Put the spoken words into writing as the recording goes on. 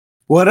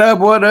What up?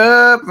 What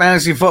up?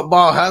 Fantasy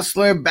Football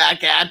Hustler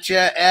back at you,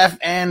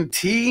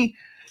 FNT.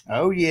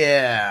 Oh,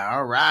 yeah.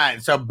 All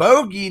right. So,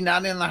 Bogey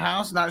not in the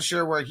house. Not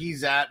sure where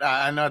he's at.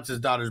 I know it's his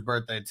daughter's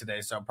birthday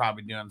today, so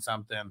probably doing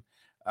something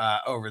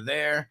over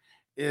there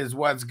is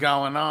what's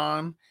going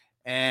on.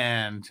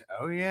 And,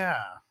 oh,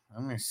 yeah.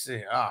 Let me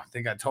see. Oh, I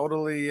think I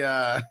totally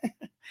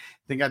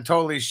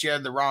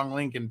shared the wrong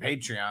link in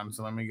Patreon.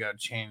 So, let me go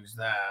change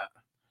that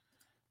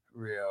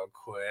real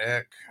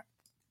quick.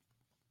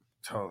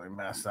 Totally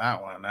messed that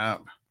one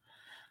up.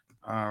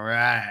 All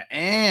right.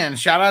 And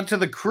shout out to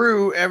the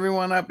crew,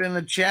 everyone up in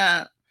the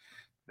chat.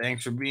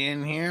 Thanks for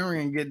being here. We're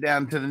going to get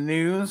down to the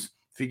news.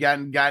 If you got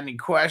any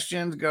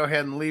questions, go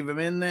ahead and leave them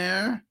in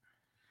there.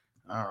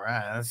 All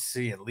right. Let's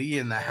see. Lee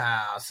in the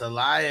house.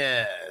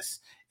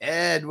 Elias.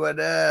 Ed, what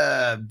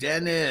up?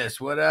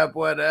 Dennis, what up?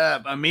 What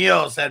up?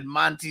 Emil said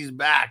Monty's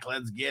back.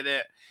 Let's get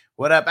it.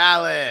 What up,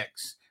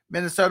 Alex?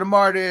 Minnesota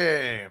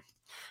Marty.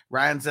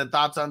 Ryan said,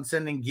 thoughts on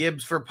sending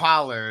Gibbs for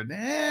Pollard?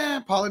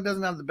 Pollard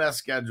doesn't have the best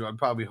schedule. I'd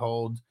probably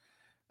hold.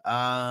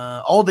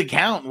 Old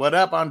Account, what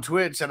up on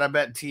Twitch? Said, I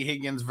bet T.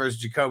 Higgins versus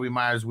Jacoby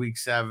Myers week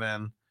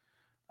 7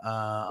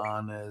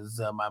 on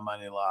his My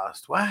Money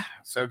Lost. What?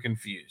 So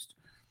confused.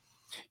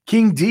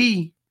 King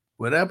D,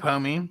 what up,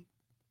 homie?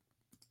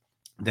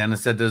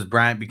 Dennis said, does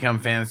Bryant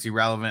become fantasy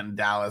relevant in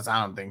Dallas?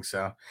 I don't think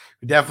so.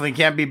 We definitely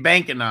can't be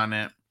banking on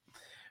it.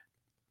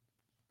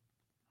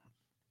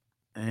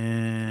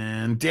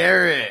 And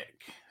Derek,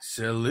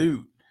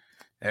 salute.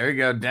 There we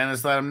go.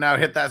 Dennis, let him know.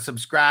 Hit that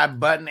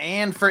subscribe button.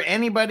 And for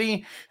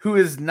anybody who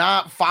is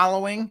not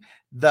following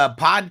the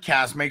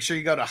podcast, make sure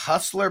you go to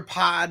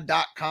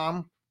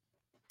hustlerpod.com.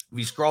 If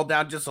you scroll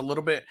down just a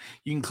little bit,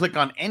 you can click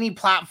on any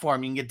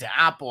platform. You can get to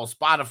Apple,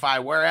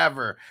 Spotify,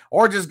 wherever,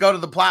 or just go to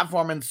the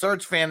platform and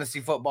search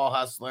Fantasy Football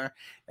Hustler,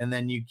 and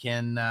then you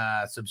can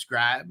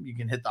subscribe. You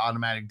can hit the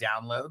automatic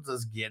downloads.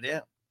 Let's get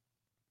it.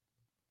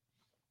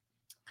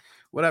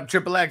 What up,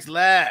 Triple X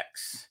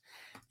Lex?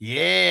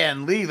 Yeah,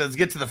 and Lee, let's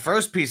get to the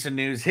first piece of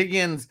news.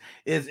 Higgins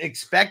is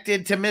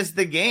expected to miss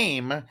the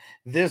game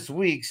this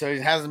week, so he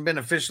hasn't been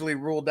officially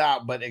ruled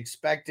out, but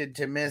expected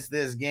to miss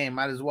this game.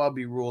 Might as well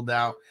be ruled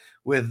out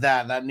with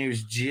that. That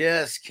news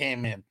just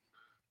came in.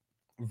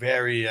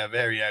 Very,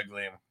 very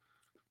ugly.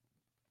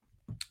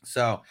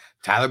 So,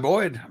 Tyler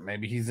Boyd,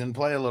 maybe he's in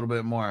play a little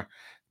bit more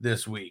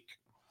this week.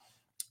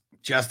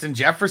 Justin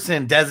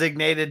Jefferson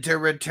designated to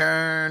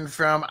return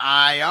from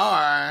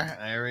IR.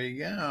 There we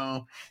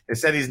go. They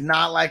said he's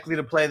not likely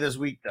to play this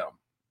week, though.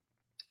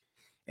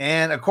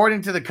 And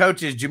according to the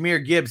coaches,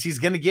 Jahmyr Gibbs, he's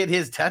going to get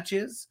his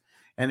touches,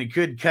 and he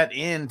could cut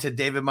into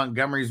David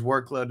Montgomery's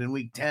workload in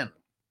week 10.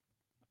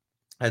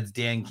 That's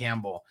Dan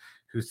Campbell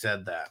who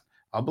said that.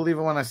 I'll believe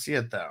it when I see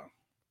it, though.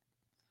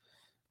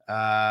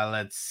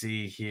 Let's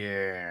see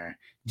here.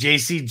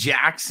 J.C.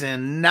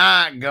 Jackson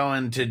not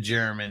going to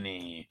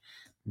Germany.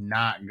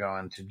 Not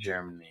going to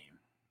Germany.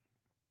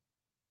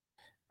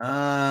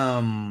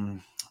 Let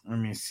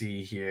me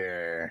see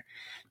here.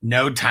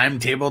 No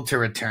timetable to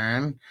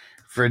return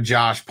for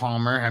Josh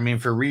Palmer. I mean,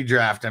 for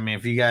redraft. I mean,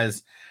 if you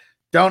guys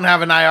don't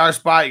have an IR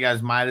spot, you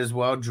guys might as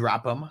well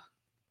drop him.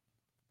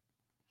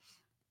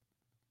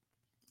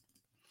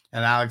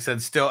 And Alex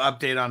said, still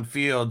update on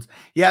Fields.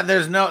 Yeah,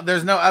 there's no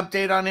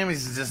update on him.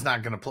 He's just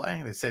not going to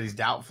play. They said he's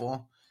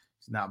doubtful.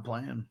 He's not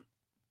playing.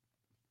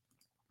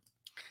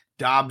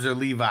 Dobbs or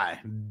Levi?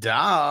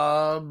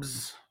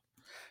 Dobbs.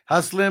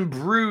 Hustling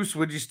Bruce,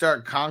 would you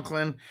start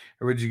Conklin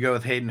or would you go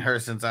with Hayden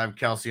Hurst since I have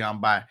Kelsey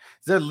on bye?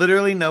 Is there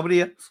literally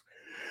nobody else?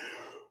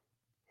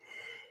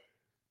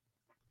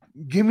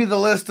 Give me the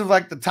list of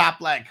like the top,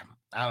 like,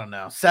 I don't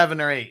know,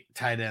 7 or 8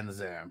 tight ends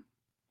there.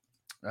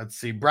 Let's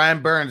see.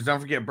 Brian Burns.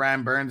 Don't forget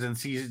Brian Burns and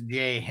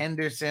CJ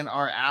Henderson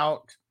are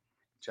out.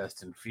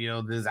 Justin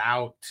Fields is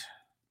out.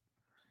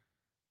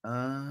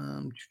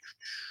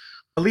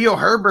 Leo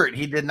Herbert,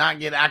 he did not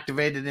get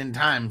activated in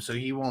time, so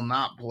he will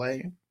not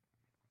play.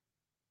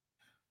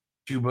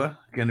 Cuba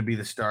going to be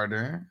the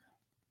starter.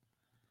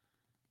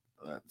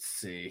 Let's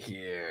see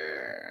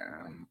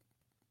here.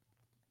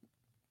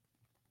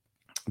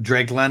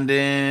 Drake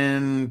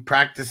London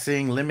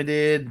practicing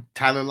limited.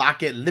 Tyler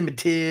Lockett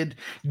limited.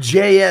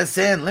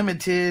 JSN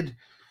limited.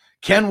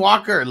 Ken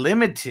Walker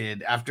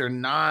limited after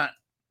not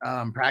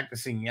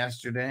practicing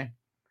yesterday.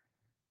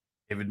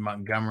 David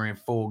Montgomery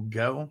full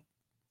go.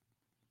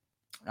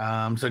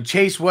 So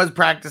Chase was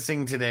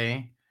practicing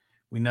today.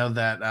 We know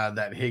that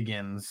that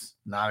Higgins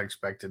not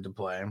expected to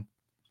play.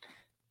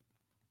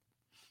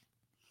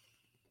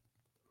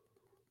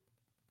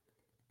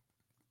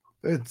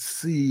 Let's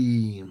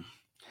see.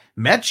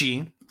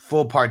 Mechie,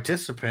 full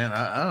participant.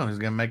 Oh, he's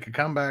going to make a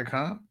comeback,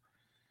 huh?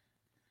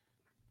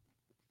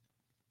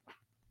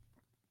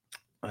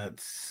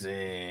 Let's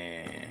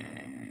see.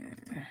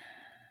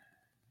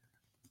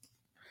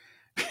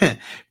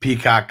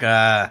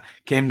 Peacock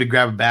came to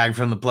grab a bag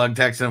from the plug,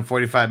 texted him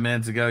 45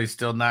 minutes ago. He's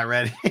still not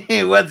ready.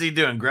 What's he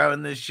doing?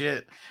 Growing this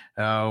shit?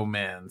 Oh,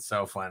 man.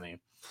 So funny.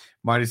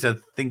 Marty said,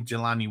 think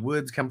Jelani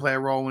Woods can play a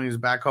role when he's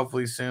back,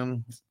 hopefully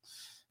soon.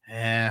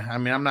 I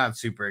mean, I'm not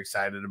super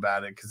excited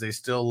about it because they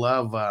still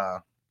love. I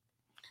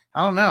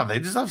don't know. They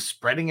just love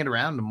spreading it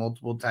around to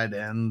multiple tight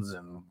ends,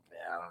 and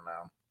yeah,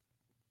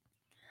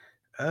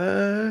 I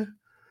don't know.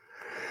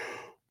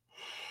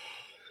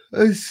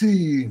 Let's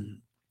see.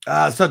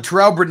 So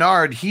Terrell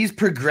Bernard, he's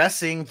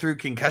progressing through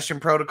concussion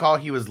protocol.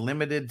 He was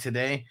limited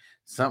today.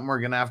 Something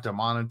we're gonna have to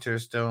monitor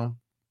still.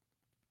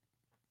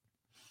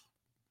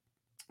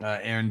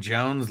 Aaron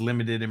Jones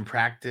limited in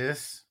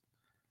practice.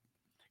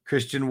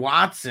 Christian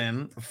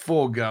Watson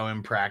full go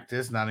in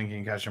practice, not in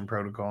concussion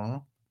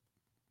protocol.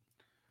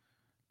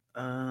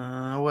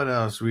 What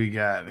else we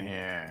got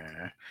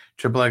here?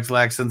 Triple X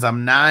Lex, since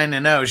I'm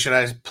 9-0, should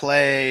I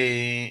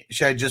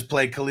just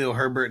play Khalil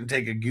Herbert and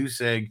take a goose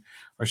egg,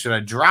 or should I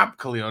drop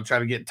Khalil, try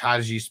to get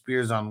Tajee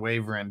Spears on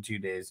waiver in 2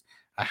 days?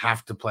 I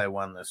have to play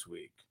one this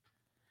week.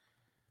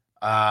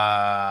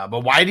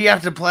 But why do you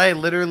have to play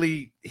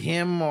literally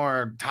him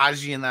or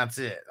Tajee and that's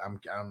it?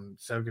 I'm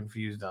so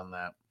confused on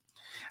that.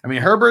 I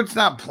mean, Herbert's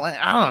not playing.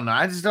 I don't know.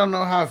 I just don't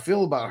know how I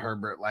feel about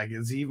Herbert. Like,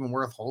 is he even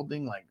worth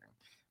holding? Like,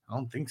 I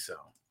don't think so.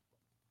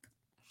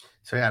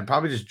 So yeah, I'd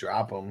probably just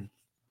drop him.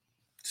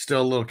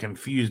 Still a little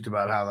confused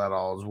about how that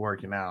all is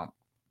working out.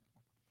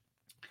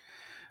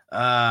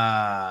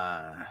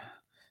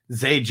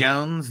 Zay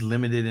Jones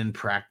limited in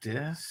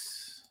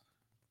practice.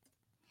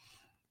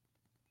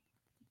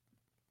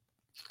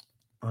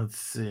 Let's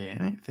see.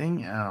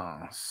 Anything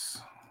else?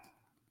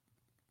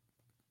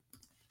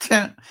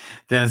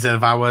 Dennis said,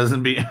 if I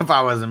wasn't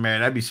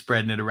married, I'd be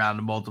spreading it around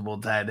to multiple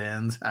tight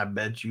ends. I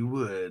bet you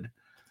would.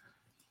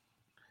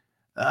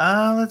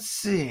 Let's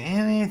see.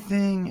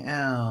 Anything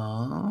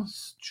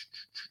else?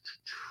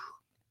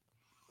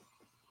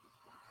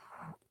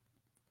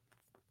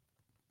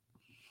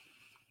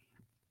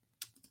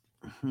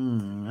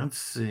 Let's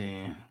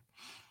see.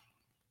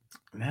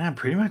 Yeah,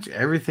 pretty much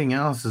everything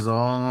else is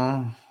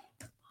all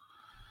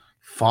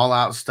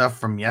Fallout stuff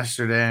from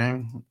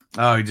yesterday.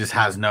 Oh, he just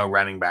has no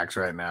running backs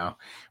right now.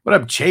 What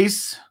up,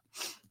 Chase?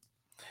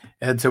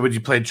 Ed said, would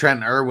you play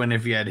Trent Irwin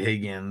if you had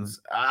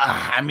Higgins?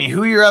 I mean,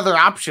 who are your other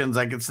options?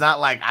 Like, it's not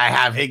like I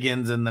have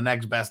Higgins and the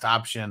next best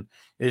option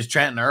is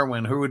Trent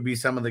Irwin. Who would be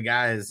some of the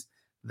guys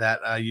that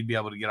you'd be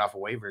able to get off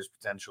of waivers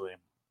potentially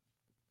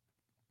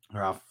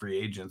or off free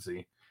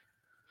agency?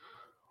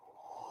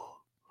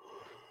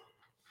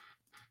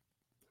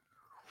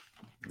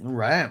 All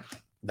right.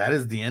 That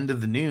is the end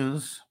of the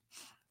news.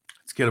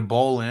 Let's get a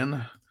bowl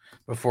in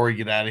before we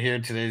get out of here.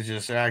 Today's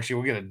just actually,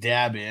 we'll get a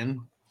dab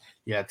in.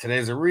 Yeah,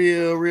 today's a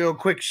real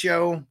quick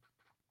show.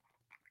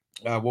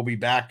 We'll be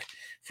back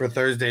for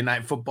Thursday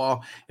night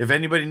football. If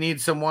anybody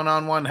needs some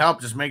one-on-one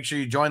help, just make sure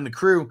you join the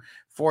crew,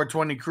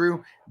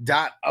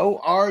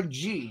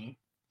 420crew.org.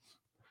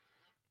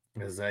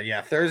 Because,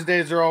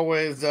 Thursdays are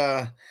always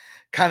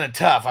kind of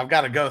tough. I've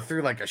got to go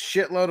through like a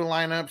shitload of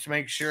lineups,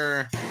 make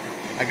sure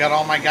I got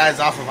all my guys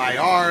off of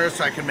IR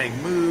so I can make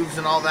moves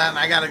and all that. And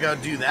I got to go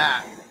do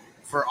that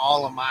for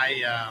all of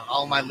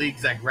my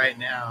leagues like right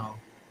now.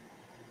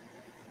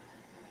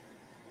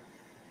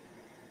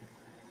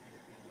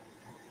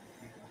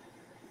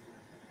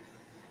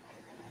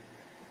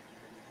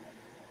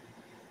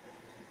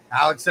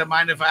 Alex said,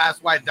 mind if I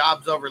ask why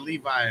Dobbs over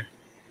Levi?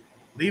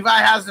 Levi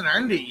hasn't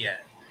earned it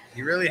yet.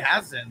 He really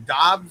hasn't.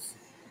 Dobbs,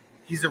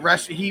 he's a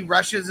rush. He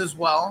rushes as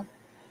well.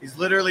 He's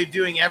literally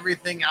doing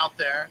everything out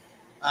there.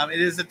 It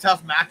is a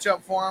tough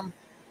matchup for him,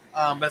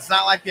 but it's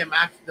not like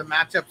the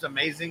matchup's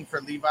amazing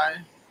for Levi.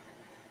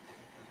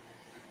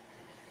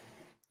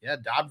 Yeah,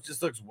 Dobbs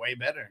just looks way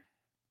better.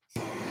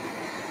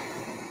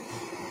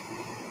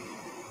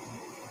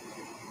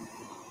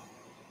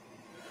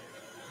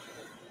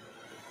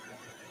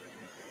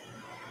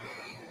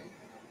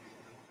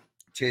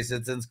 Chase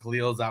said, since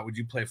Khalil's out, would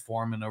you play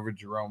Foreman over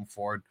Jerome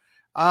Ford?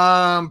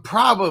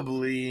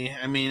 Probably.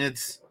 I mean,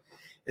 it's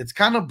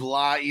kind of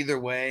blah either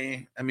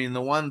way. I mean,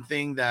 the one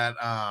thing that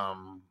I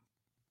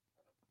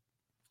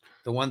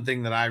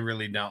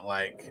really don't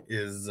like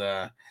is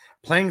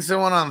playing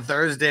someone on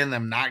Thursday and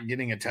them not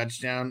getting a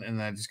touchdown, and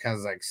that just kind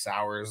of like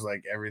sours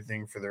like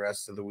everything for the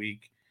rest of the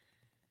week.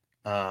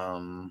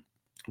 But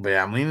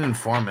yeah, I'm leaning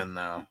Foreman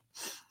though.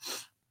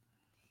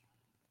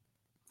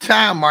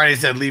 Marty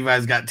said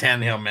Levi's got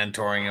Tannehill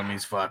mentoring him.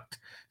 He's fucked.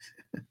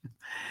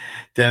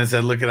 Dennis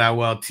said, look at how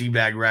well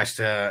T-Bag rushed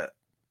last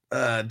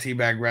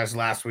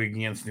week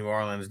against New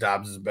Orleans.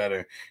 Dobbs is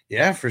better.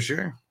 Yeah, for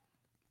sure.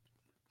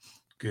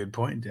 Good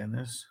point,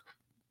 Dennis.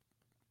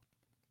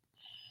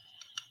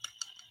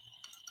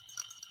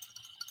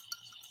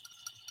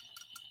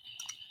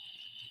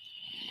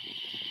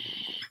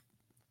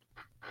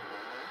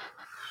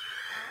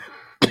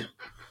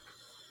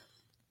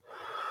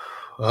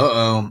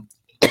 Uh-oh.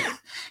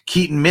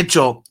 Keaton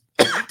Mitchell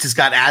just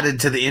got added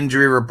to the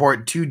injury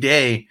report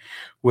today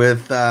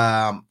with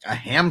a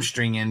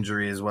hamstring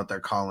injury is what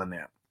they're calling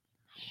it.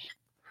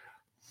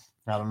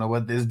 I don't know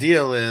what this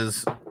deal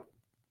is.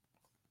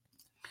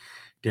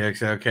 Derek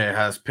said, okay,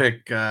 has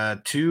pick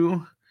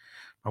 2.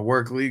 A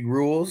work league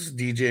rules.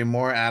 DJ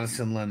Moore,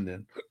 Addison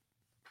London.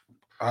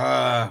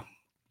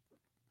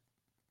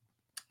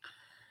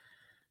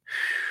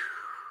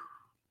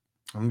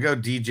 I'm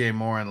going to go DJ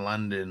Moore in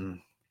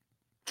London.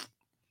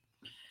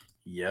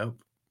 Yep.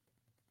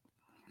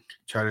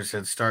 Charter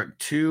said start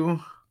 2.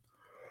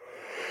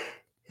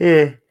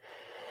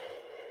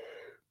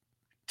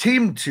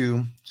 Team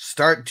 2,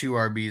 start 2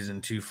 RBs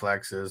and 2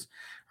 flexes.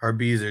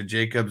 RBs are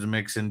Jacobs,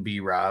 Mixon,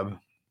 B-Rob.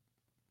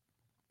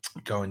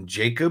 Going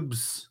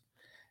Jacobs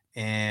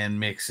and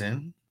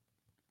Mixon.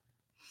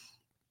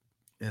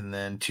 And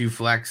then 2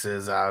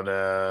 flexes out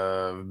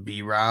of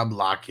B-Rob,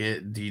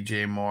 Lockett,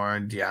 DJ Moore,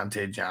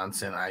 Deontay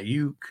Johnson,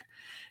 Ayuk,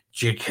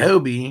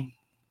 Jacoby.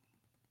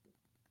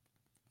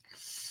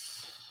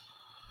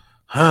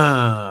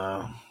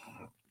 I'm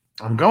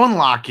going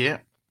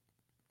Lockett.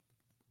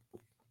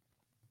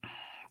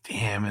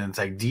 Damn, and it's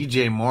like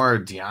DJ Moore,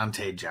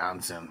 Deontay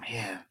Johnson.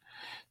 Man,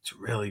 it's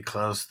really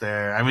close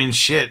there. I mean,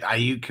 shit,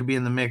 Ayuk could be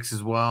in the mix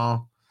as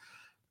well.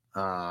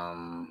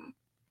 Man,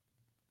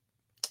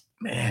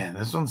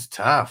 this one's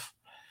tough.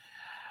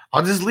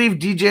 I'll just leave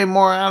DJ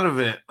Moore out of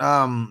it.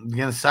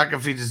 Gonna suck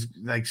if he just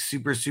like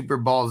super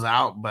balls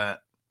out,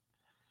 but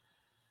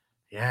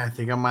yeah, I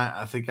think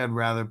I'd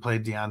rather play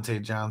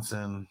Deontay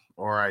Johnson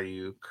or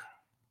Ayuk.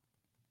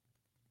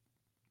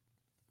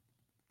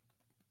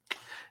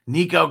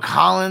 Nico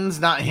Collins,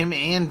 not him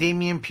and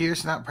Damian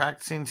Pierce not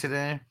practicing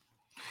today.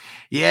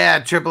 Yeah,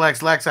 Triple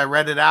X Lex, I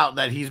read it out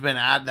that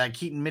that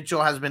Keaton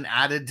Mitchell has been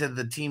added to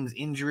the team's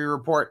injury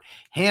report.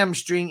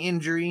 Hamstring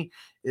injury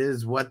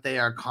is what they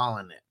are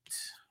calling it.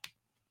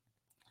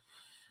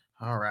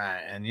 All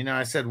right. And,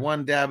 I said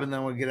 1 dab and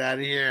then we'll get out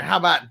of here. How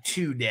about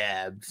 2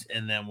 dabs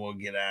and then we'll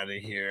get out of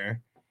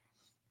here?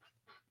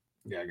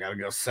 Yeah, I got to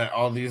go set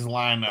all these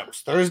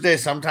lineups. Thursday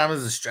sometimes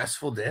is a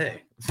stressful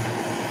day.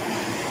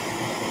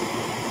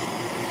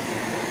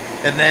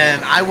 And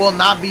then I will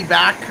not be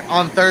back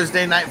on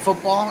Thursday Night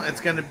Football.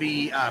 It's going to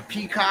be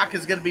Peacock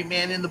is going to be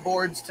manning the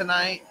boards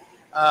tonight.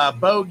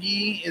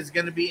 Bogey is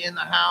going to be in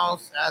the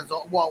house as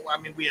well. I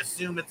mean, we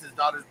assume it's his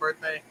daughter's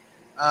birthday.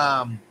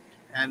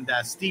 And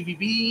Stevie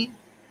B.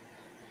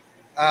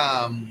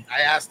 I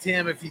asked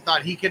him if he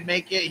thought he could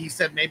make it. He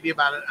said maybe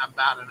about an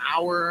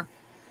hour.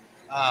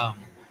 About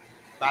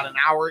an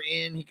hour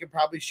in, he could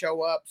probably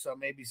show up. So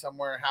maybe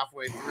somewhere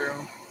halfway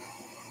through.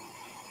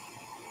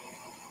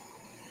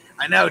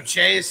 I know,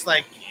 Chase,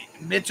 like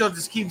Mitchell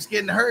just keeps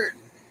getting hurt.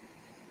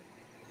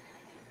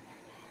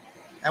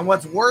 And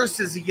what's worse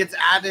is he gets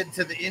added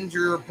to the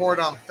injury report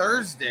on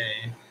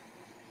Thursday.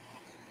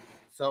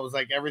 So it was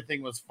like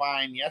everything was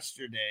fine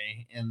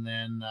yesterday and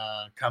then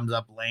comes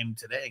up lame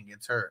today and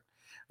gets hurt.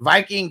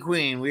 Viking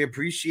Queen, we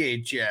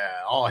appreciate you.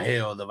 All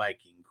hail the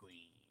Viking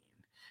Queen.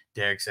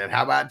 Derek said,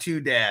 how about 2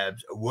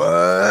 dabs?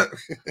 What?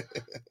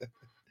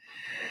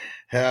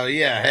 Hell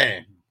yeah,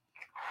 hey.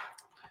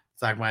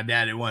 It's like my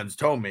daddy once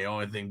told me,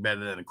 only thing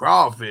better than a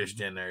crawfish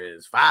dinner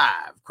is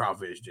 5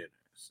 crawfish dinners.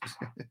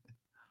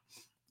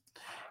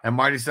 And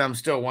Marty said, I'm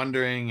still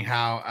wondering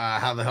how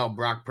the hell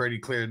Brock Purdy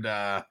cleared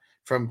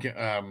from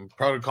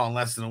protocol in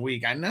less than a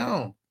week. I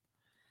know.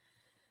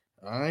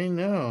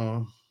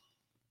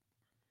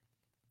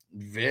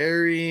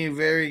 Very,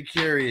 very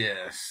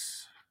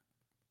curious.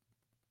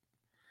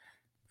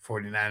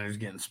 49ers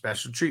getting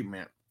special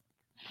treatment.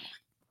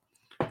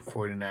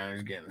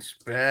 49ers getting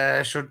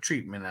special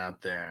treatment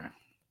out there.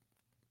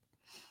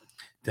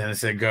 Dennis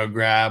said, go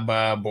grab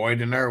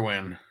Boyd and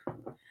Irwin.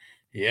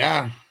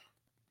 Yeah.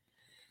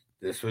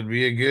 This would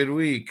be a good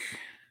week.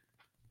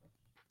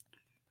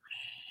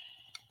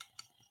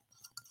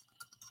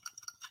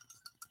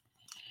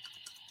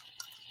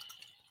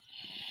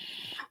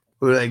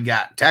 Who they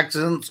got?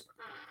 Texans.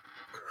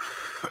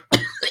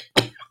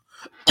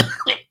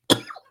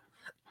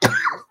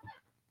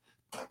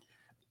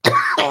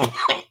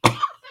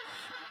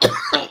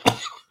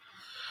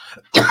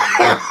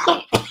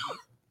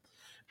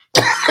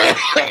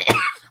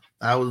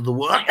 That was the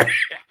one.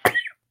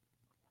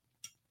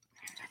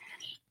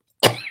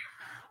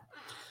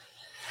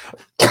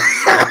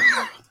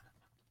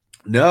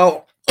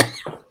 No.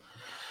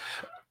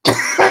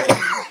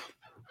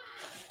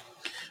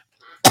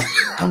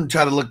 I'm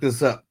trying to look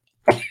this up.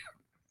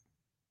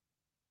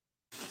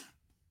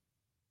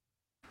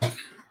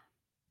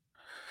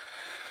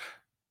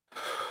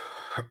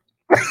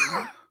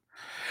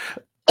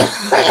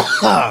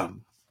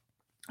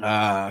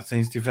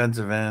 Saints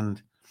defensive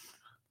end.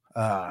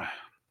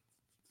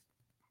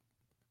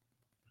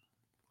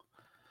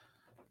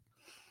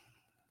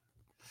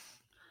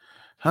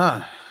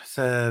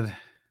 Said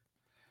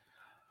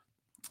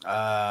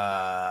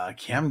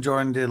Cam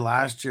Jordan did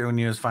last year when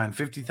he was fined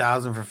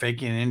 $50,000 for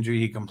faking an injury.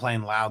 He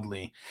complained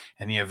loudly,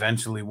 and he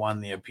eventually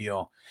won the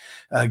appeal.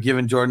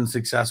 Given Jordan's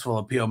successful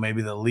appeal,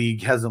 maybe the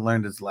league hasn't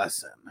learned its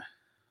lesson.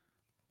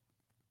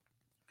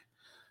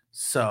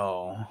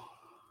 So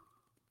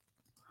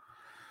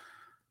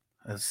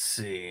let's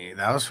see.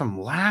 That was from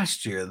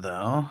last year,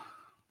 though.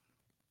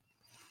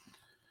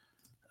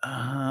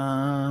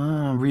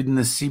 I'm reading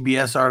the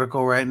CBS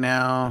article right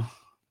now.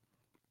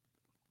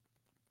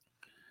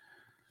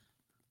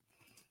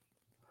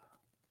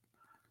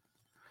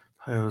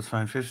 Player was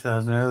fined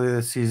 $50,000 earlier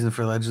this season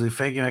for allegedly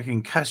faking a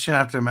concussion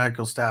after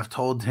medical staff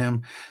told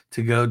him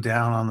to go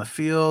down on the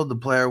field. The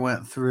player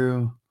went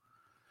through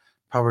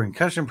proper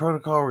concussion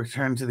protocol,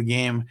 returned to the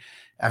game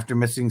after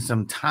missing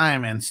some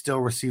time, and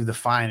still received the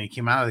fine. He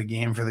came out of the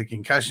game for the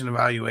concussion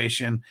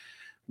evaluation,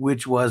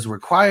 which was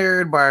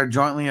required by our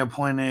jointly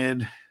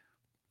appointed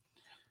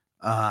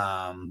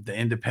the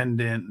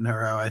independent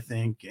neuro, I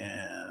think.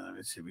 And let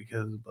me see,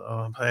 because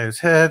the player's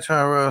head,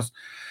 Charles.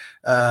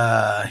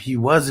 He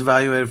was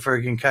evaluated for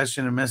a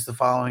concussion and missed the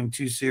following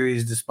 2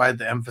 series, despite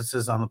the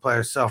emphasis on the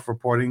player's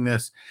self-reporting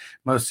this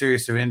most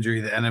serious of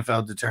injury. The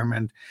NFL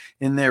determined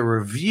in their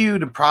review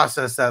to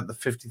process that the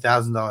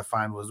 $50,000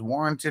 fine was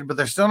warranted, but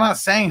they're still not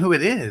saying who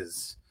it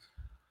is.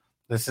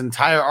 This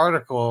entire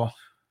article.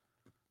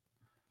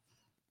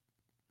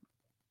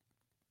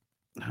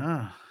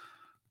 Yeah,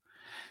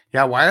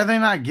 why are they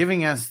not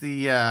giving us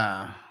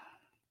the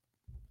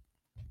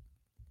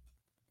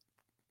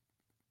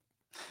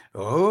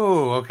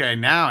Oh, okay.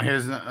 Now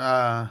here's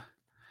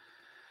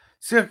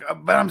see,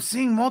 but I'm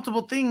seeing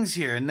multiple things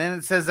here, and then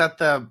it says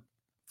that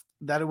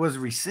it was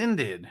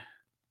rescinded.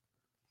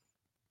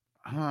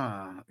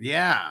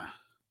 Yeah.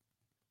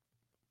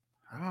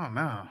 I don't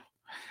know.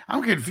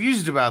 I'm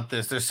confused about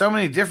this. There's so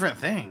many different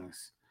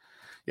things.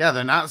 Yeah,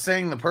 they're not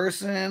saying the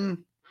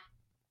person,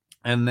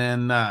 and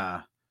then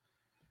and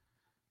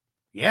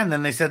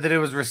then they said that it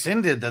was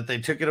rescinded, that they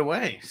took it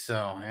away.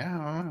 So yeah,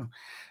 I don't know.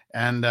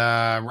 And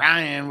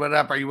Ryan, what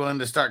up? Are you willing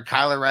to start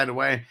Kyler right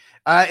away?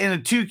 In a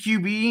 2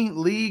 QB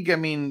league, I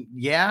mean,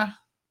 yeah.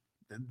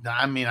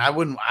 I mean, I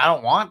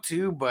don't want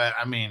to, but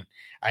I mean,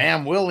 I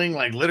am willing.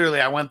 Like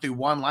literally, I went through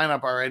one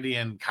lineup already,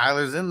 and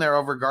Kyler's in there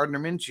over Gardner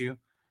Minshew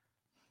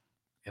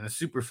in a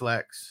super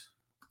flex.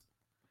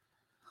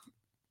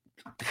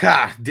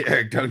 Ha,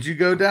 Derek, don't you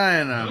go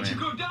dying on me. Don't you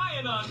go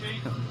dying on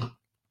me.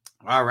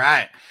 All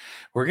right.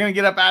 We're going to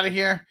get up out of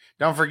here.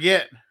 Don't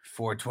forget,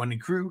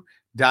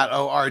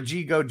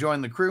 420crew.org. Go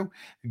join the crew.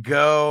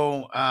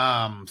 Go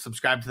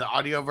subscribe to the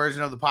audio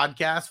version of the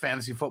podcast,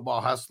 Fantasy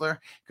Football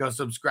Hustler. Go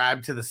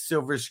subscribe to the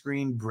Silver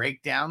Screen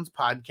Breakdowns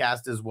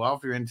podcast as well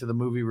if you're into the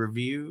movie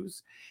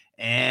reviews.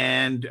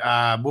 And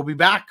we'll be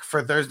back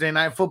for Thursday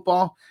Night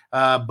Football.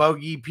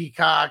 Bogey,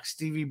 Peacock,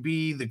 Stevie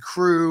B, the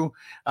crew.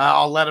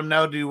 I'll let them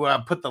know to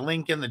put the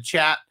link in the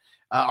chat,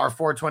 our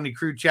 420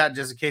 crew chat,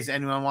 just in case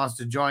anyone wants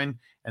to join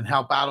and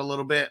help out a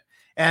little bit.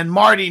 And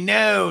Marty,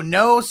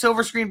 no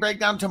Silver Screen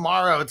Breakdown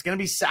tomorrow. It's going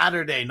to be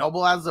Saturday.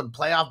 Noble has a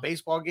playoff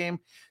baseball game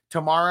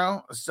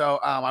tomorrow, so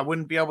I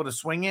wouldn't be able to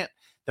swing it.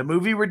 The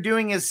movie we're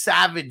doing is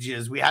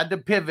Savages. We had to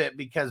pivot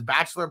because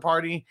Bachelor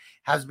Party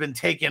has been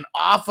taken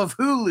off of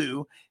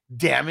Hulu.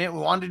 Damn it. We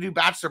wanted to do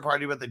Bachelor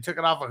Party, but they took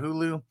it off of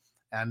Hulu.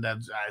 And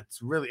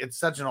it's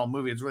such an old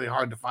movie. It's really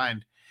hard to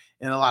find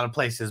in a lot of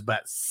places.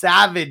 But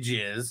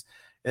Savages,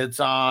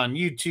 it's on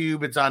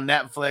YouTube. It's on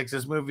Netflix.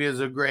 This movie is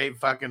a great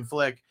fucking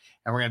flick.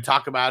 And we're going to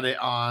talk about it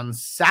on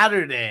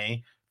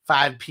Saturday,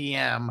 5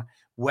 p.m.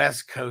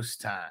 West Coast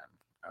time.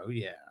 Oh,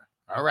 yeah.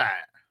 All right.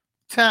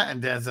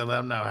 And Denzel, let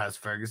them know how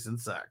Ferguson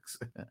sucks.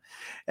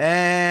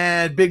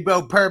 And Big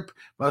Bo Perp,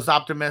 most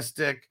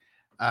optimistic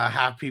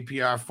half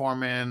PPR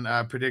Foreman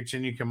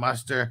prediction you can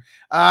muster.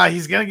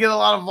 He's going to get a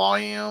lot of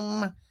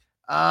volume.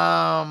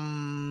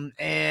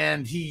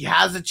 And he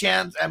has a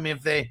chance. I mean,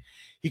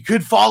 he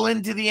could fall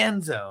into the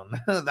end zone.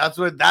 That's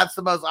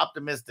the most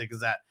optimistic, is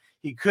that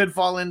he could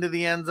fall into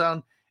the end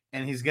zone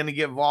and he's going to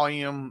get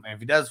volume. And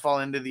if he does fall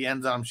into the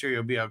end zone, I'm sure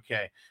he'll be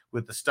okay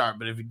with the start.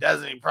 But if he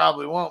doesn't, he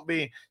probably won't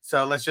be.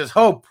 So let's just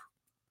hope,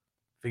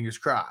 fingers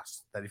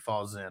crossed, that he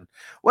falls in.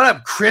 What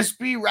up,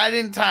 Crispy? Right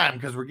in time,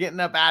 because we're getting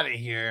up out of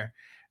here.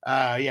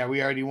 Yeah,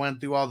 we already went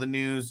through all the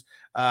news.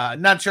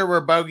 Not sure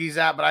where Bogey's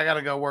at, but I got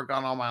to go work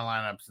on all my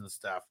lineups and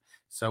stuff.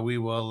 So we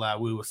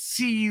will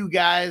see you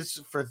guys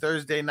for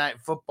Thursday Night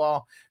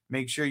Football.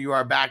 Make sure you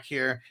are back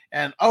here.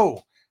 And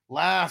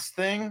last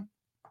thing,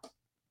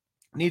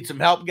 need some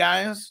help,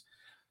 guys.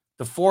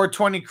 The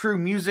 420 Crew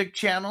music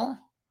channel.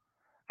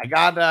 I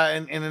got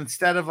and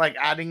instead of like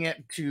adding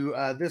it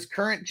to this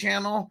current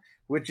channel,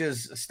 which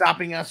is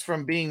stopping us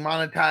from being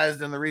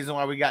monetized, and the reason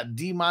why we got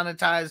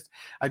demonetized,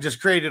 I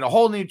just created a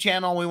whole new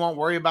channel. We won't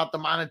worry about the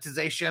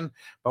monetization,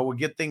 but we'll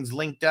get things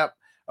linked up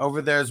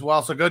over there as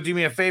well. So go do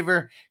me a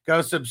favor.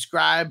 Go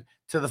subscribe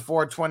to the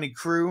 420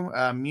 Crew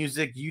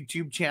music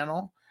YouTube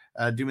channel.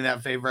 Do me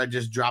that favor. I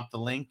just dropped the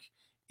link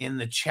in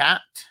the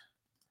chat.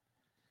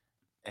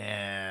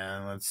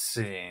 And let's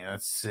see.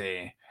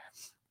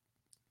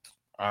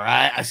 All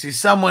right. I see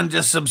someone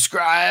just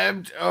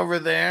subscribed over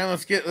there.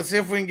 Let's see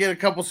if we can get a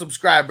couple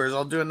subscribers.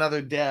 I'll do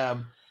another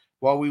dab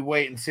while we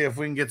wait and see if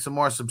we can get some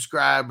more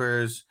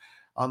subscribers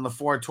on the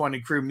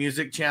 420 Crew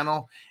music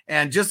channel.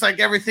 And just like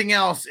everything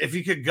else, if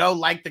you could go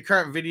like the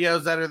current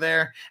videos that are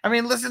there. I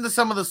mean, listen to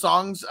some of the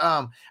songs.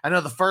 I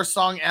know the first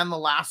song and the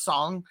last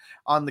song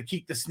on the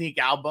Keek the Sneak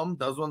album.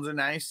 Those ones are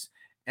nice.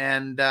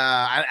 And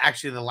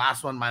actually, the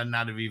last one might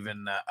not have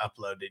even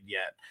uploaded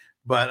yet.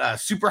 But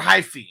Super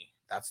Hyphy,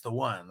 that's the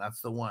one.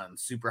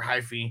 Super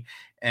Hyphy.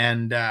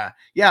 And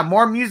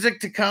more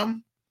music to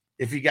come.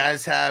 if you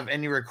guys have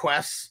any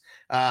requests.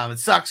 It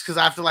sucks because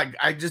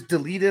I just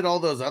deleted all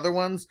those other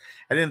ones.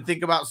 I didn't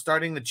think about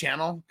starting the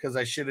channel because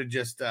I should have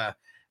just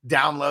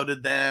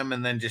downloaded them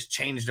and then just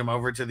changed them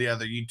over to the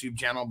other YouTube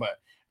channel, but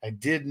I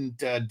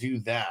didn't do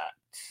that.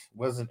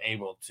 Wasn't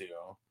able to.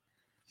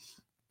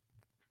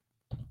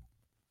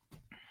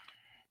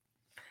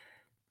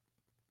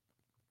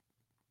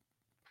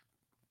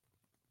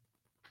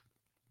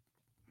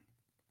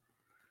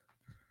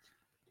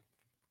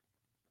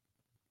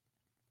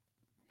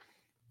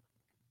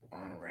 All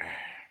right.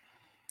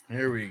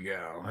 Here we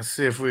go. Let's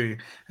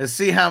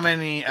see how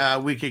many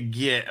we could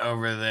get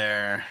over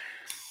there.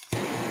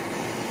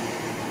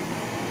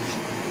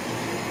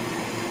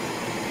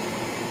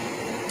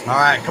 All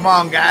right, come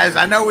on, guys.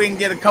 I know we can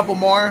get a couple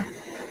more.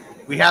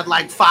 We had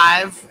like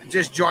 5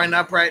 just join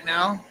up right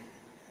now.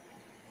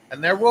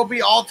 And there will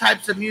be all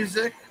types of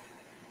music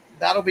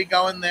that'll be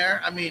going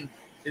there. I mean,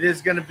 it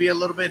is going to be a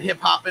little bit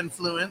hip-hop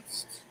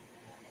influenced.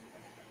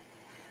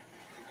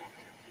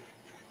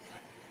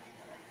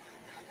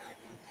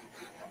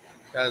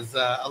 Because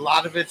a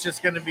lot of it's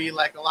just going to be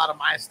like a lot of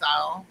my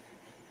style.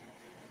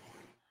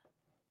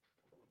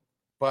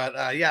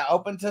 But yeah,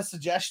 open to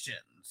suggestions.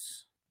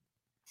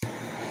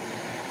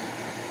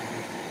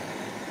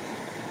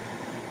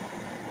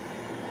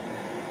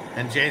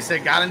 And Jay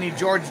said, got any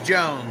George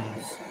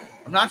Jones?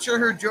 I'm not sure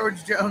who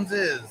George Jones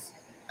is.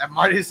 And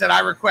Marty said, I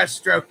request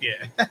Stroke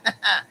It.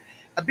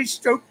 I'll be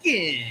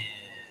stroking. Let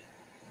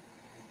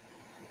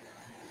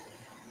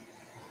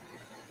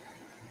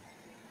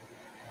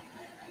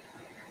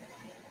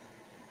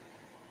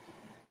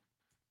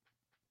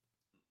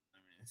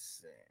me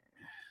see.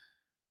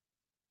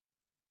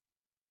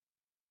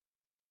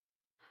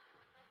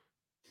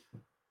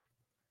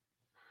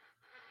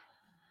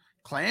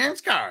 Clarence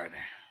Carter.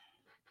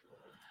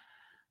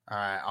 All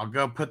right, I'll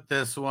go put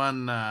this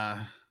one.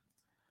 I'll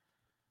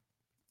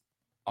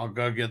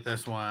go get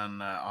this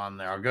one on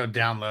there. I'll go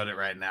download it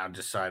right now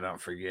just so I don't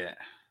forget.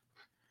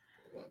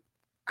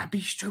 I'll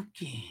be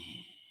stroking.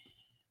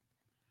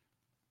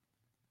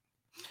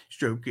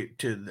 Stroke it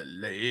to the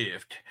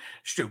left.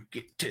 Stroke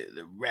it to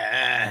the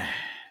right.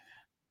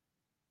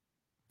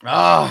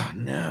 Oh,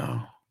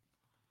 no.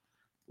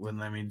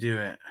 Wouldn't let me do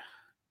it.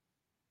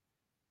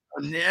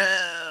 Oh,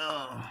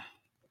 no.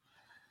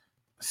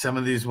 Some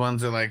of these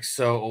ones are like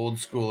so old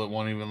school, it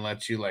won't even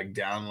let you like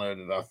download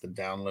it off the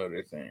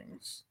downloader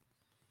things.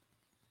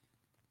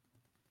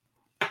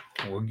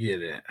 We'll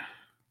get it.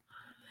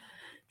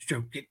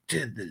 Stroke it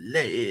to the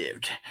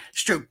left.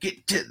 Stroke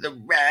it to the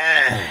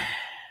right.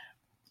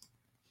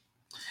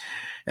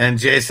 And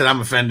Jay said,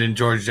 I'm offending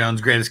George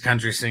Jones, greatest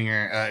country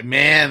singer.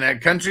 Man,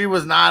 that country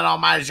was not on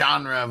my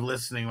genre of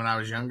listening when I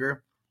was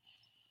younger.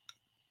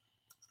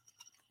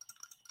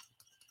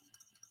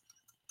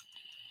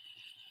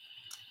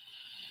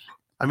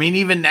 I mean,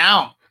 even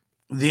now,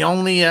 the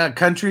only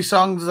country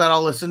songs that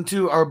I'll listen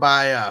to are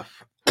by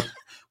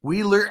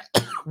Wheeler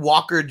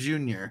Walker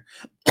Jr.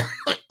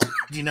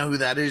 Do you know who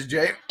that is,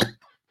 Jay?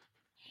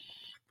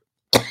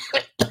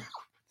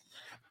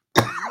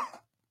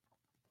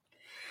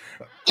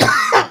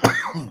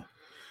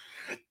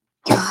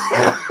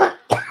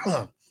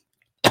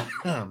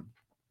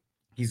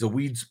 He's a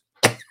weed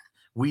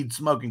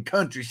smoking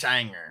country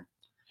singer.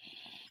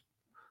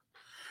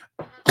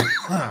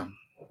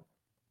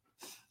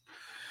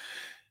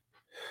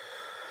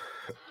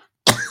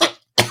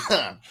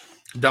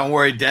 Don't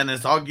worry,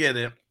 Dennis. I'll get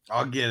it.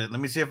 Let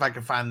me see if I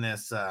can find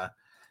this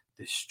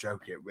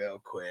Stroke It real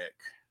quick.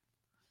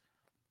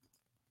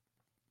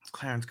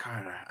 Clarence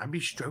Carter. I'll be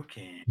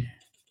stroking.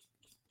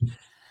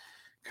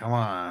 Come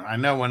on. I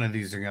know one of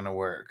these are going to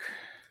work.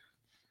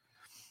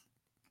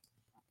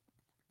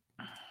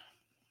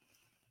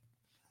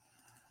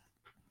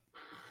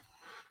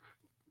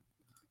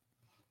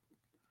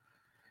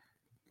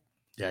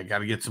 Yeah, I got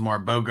to get some more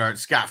Bogart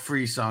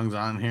Scott-Free songs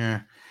on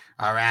here.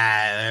 All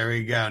right, there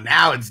we go.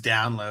 Now it's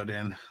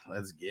downloading.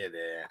 Let's get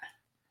it.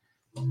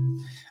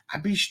 I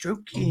be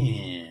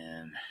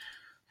stroking.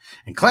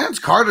 And Clarence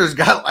Carter's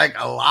got like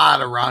a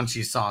lot of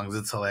raunchy songs.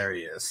 It's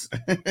hilarious.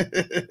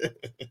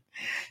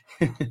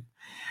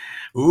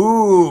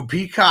 Ooh,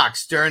 Peacock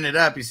stirring it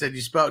up. He said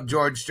you spelled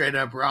George straight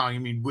up wrong.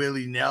 You mean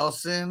Willie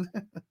Nelson?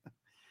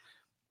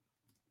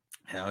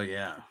 Hell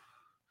yeah.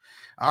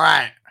 All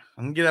right.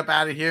 I'm going to get up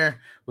out of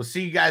here. We'll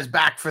see you guys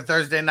back for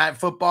Thursday Night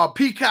Football.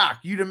 Peacock,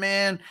 you the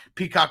man.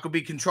 Peacock will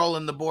be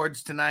controlling the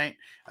boards tonight.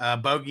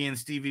 Bogey and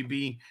Stevie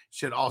B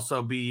should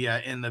also be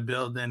in the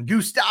building.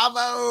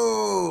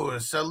 Gustavo,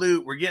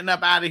 salute. We're getting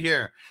up out of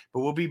here, but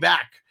we'll be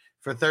back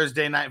for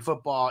Thursday Night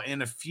Football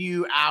in a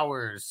few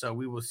hours. So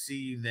we will see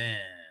you then.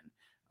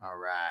 All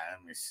right,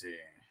 let me see.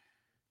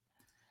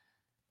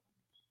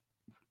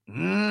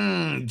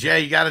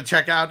 Jay, you got to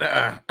check out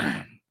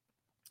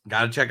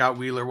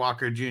Wheeler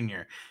Walker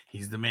Jr.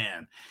 He's the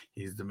man.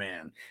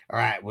 All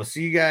right. We'll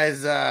see you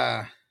guys.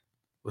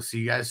 We'll see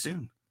you guys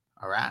soon.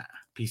 All right.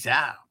 Peace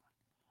out.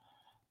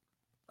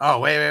 Oh,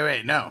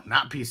 wait. No,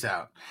 not peace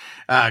out.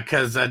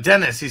 Because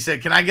Dennis, he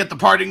said, can I get the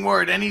parting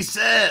word? And he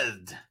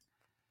said,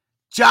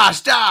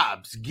 Josh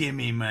Dobbs, give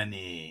me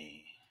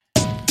money.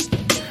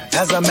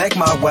 As I make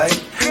my way,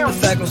 the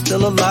fact I'm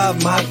still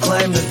alive, my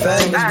claim to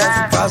fame. It's no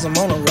surprise I'm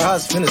on a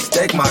rise, finna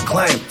stake my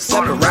claim.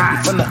 Separate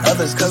me from the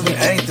others, cause we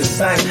ain't the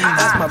same.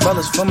 Ask my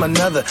brothers from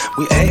another,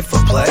 we ain't for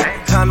play.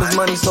 Time is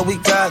money, so we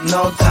got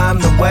no time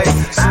to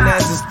waste. Soon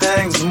as this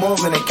thing's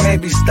moving, it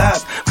can't be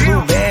stopped.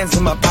 Blue bands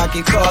in my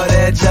pocket, call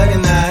that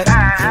juggernaut.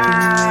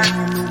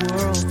 In the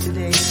world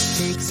today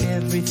takes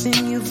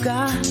everything you've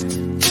got.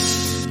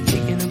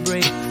 Taking a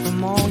break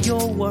from all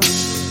your work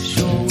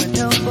sure would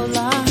help a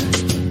lot.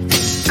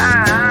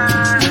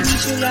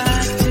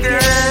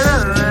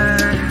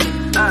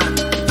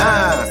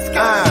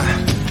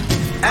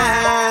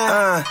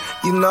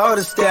 You know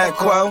the stat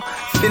quo.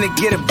 Finna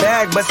get a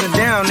bag, bustin'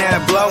 down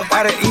that blow.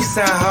 Out of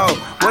Eastside Ho,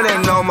 where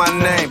they know my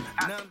name.